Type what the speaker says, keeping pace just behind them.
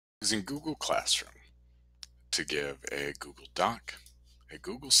Using Google Classroom to give a Google Doc, a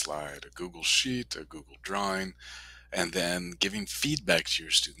Google Slide, a Google Sheet, a Google Drawing, and then giving feedback to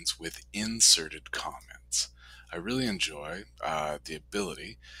your students with inserted comments. I really enjoy the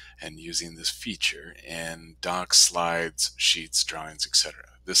ability and using this feature in docs, slides, sheets, drawings, etc.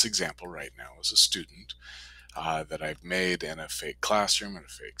 This example right now is a student that I've made in a fake classroom and a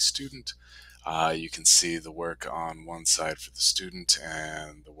fake student. You can see the work on one side for the student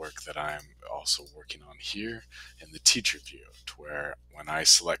and the work that I'm also working on here in the teacher view, to where when I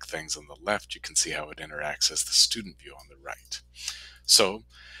select things on the left, you can see how it interacts as the student view on the right. So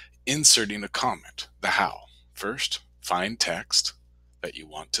inserting a comment, the how. First, find text that you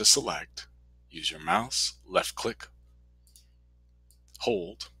want to select. Use your mouse, left click,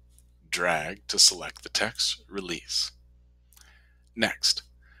 hold, drag to select the text, release. Next,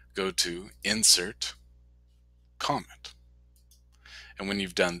 go to Insert Comment. And when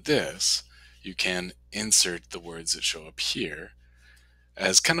you've done this, you can insert the words that show up here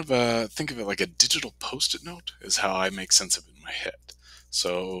as kind of think of it like a digital post-it note is how I make sense of it in my head.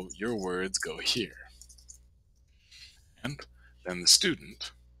 So your words go here. And then the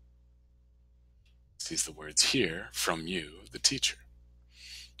student sees the words here from you, the teacher.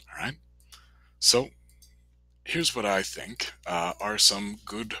 All right. So here's what I think are some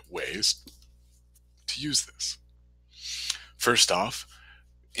good ways to use this. First off,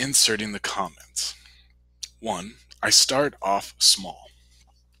 inserting the comments. One, I start off small.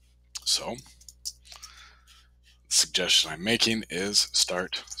 So the suggestion I'm making is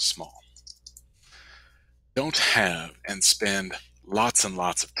start small. Don't have and spend lots and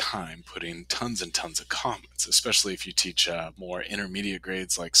lots of time putting tons and tons of comments, especially if you teach more intermediate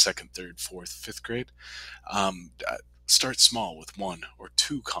grades like second, third, fourth, fifth grade. Start small with one or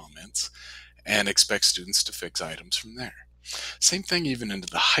two comments and expect students to fix items from there. Same thing even into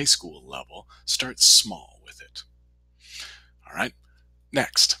the high school level. Start small with it. All right.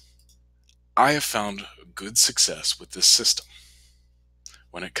 Next, I have found good success with this system.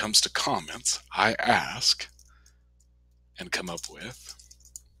 When it comes to comments, I ask and come up with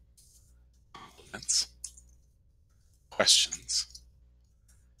compliments, questions,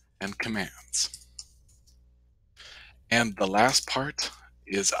 and commands. And the last part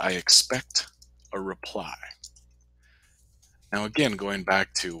is I expect a reply. Now again, going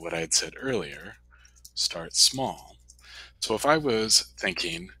back to what I had said earlier, start small. So if I was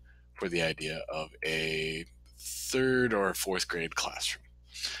thinking for the idea of a third or fourth grade classroom,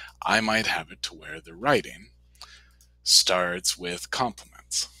 I might have it to where the writing starts with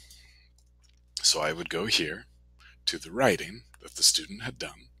compliments. So I would go here to the writing that the student had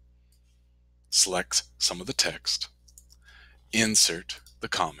done, select some of the text, insert the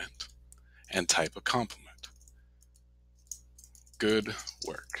comment, and type a compliment. Good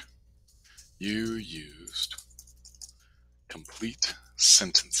work. You used complete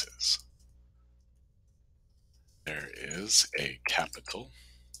sentences. There is a capital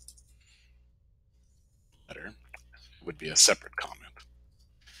letter, would be a separate comment.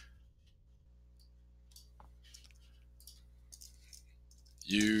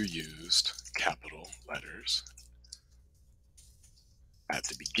 You used capital letters at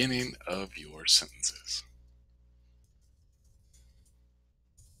the beginning of your sentences.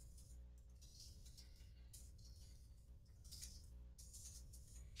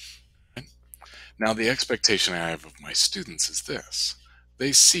 Now the expectation I have of my students is this.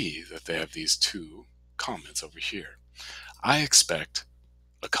 They see that they have these two comments over here. I expect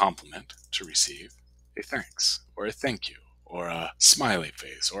a compliment to receive a thanks, or a thank you, or a smiley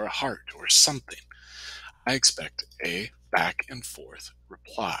face, or a heart, or something. I expect a back and forth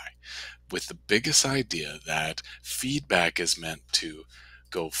reply with the biggest idea that feedback is meant to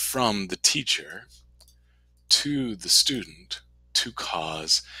go from the teacher to the student to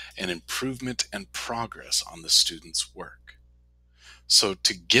cause an improvement and progress on the student's work. So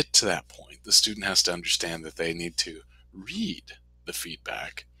to get to that point, the student has to understand that they need to read the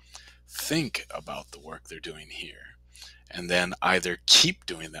feedback, think about the work they're doing here, and then either keep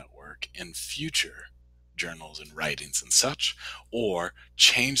doing that work in future journals and writings and such, or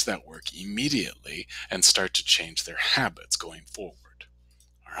change that work immediately and start to change their habits going forward.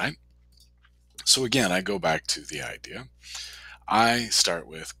 All right. So again, I go back to the idea. I start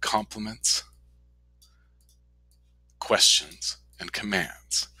with compliments, questions, and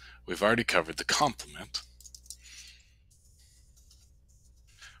commands. We've already covered the compliment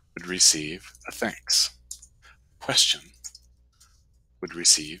would receive a thanks. Question would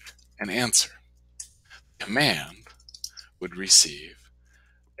receive an answer. Command would receive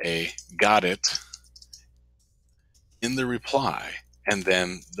a got it in the reply And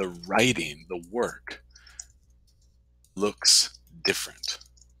then the writing, the work, looks different,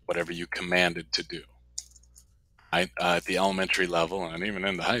 whatever you commanded to do. At the elementary level and even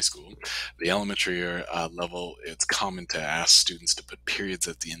in the high school, the elementary level, it's common to ask students to put periods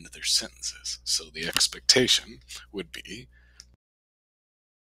at the end of their sentences. So the expectation would be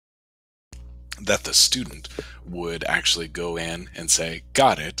that the student would actually go in and say,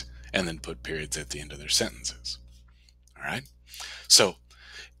 got it, and then put periods at the end of their sentences. All right. So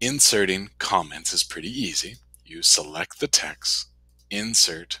inserting comments is pretty easy. You select the text,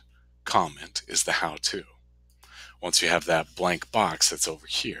 insert comment is the how-to. Once you have that blank box that's over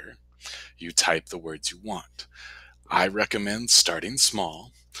here, you type the words you want. I recommend starting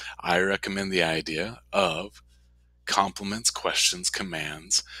small. I recommend the idea of compliments, questions,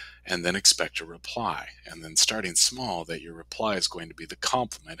 commands, and then expect a reply. And then starting small, that your reply is going to be the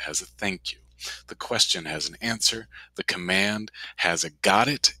compliment has a thank you. The question has an answer. The command has a got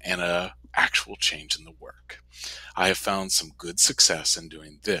it and a actual change in the work. I have found some good success in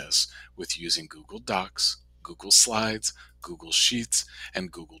doing this with using Google Docs, Google Slides, Google Sheets,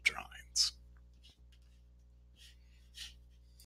 and Google Drawings.